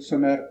noen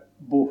som er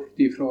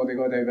bort ifra deg,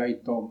 og de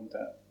vet om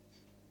det.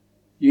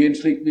 Gi en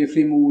slik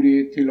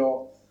frimodighet til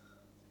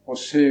å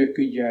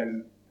søke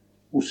hjelp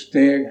hos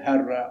deg,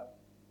 Herre.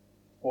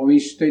 Og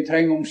hvis de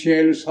trenger om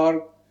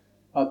sjelesorg,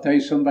 at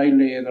de som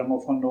veileder må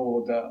få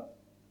nåde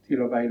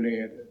til å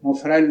veilede. Må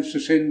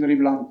frelse synder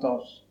iblant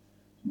oss.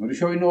 Så må du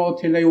se nå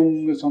til de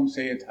unge som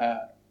sitter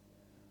her.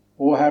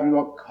 Å, Herre, du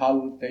har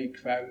kalt deg i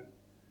kveld.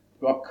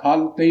 Du har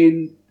kalt deg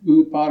inn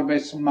ut på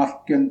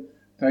arbeidsmarken,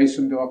 de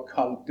som du har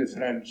kalt til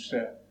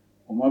frelse.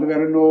 Og må det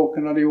være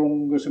noen av de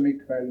unge som i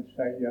kveld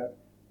sier,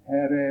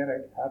 her er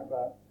jeg,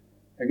 Herre.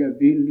 Jeg er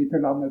villig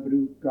til å la meg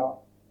bruke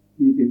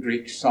i din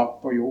rikssak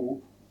på jord.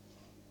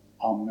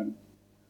 Amen.